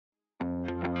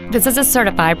This is a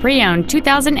certified pre-owned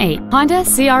 2008 Honda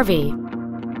CR-V.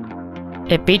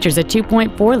 It features a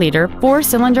 2.4-liter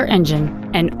four-cylinder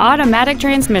engine and automatic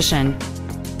transmission.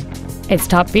 Its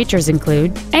top features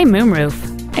include a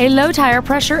moonroof, a low tire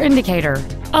pressure indicator,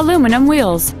 aluminum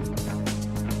wheels.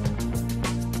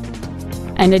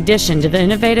 In addition to the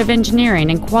innovative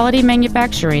engineering and quality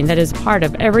manufacturing that is part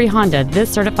of every Honda,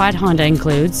 this certified Honda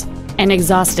includes an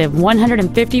exhaustive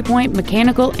 150-point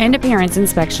mechanical and appearance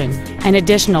inspection, an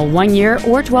additional 1 year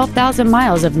or 12,000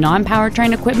 miles of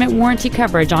non-powertrain equipment warranty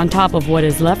coverage on top of what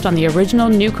is left on the original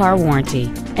new car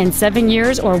warranty, and 7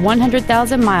 years or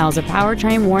 100,000 miles of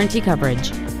powertrain warranty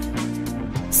coverage.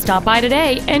 Stop by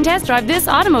today and test drive this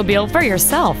automobile for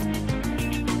yourself.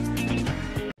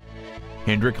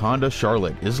 Hendrick Honda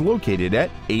Charlotte is located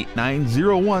at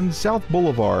 8901 South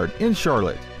Boulevard in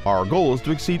Charlotte. Our goal is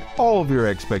to exceed all of your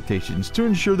expectations to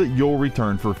ensure that you'll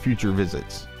return for future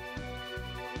visits.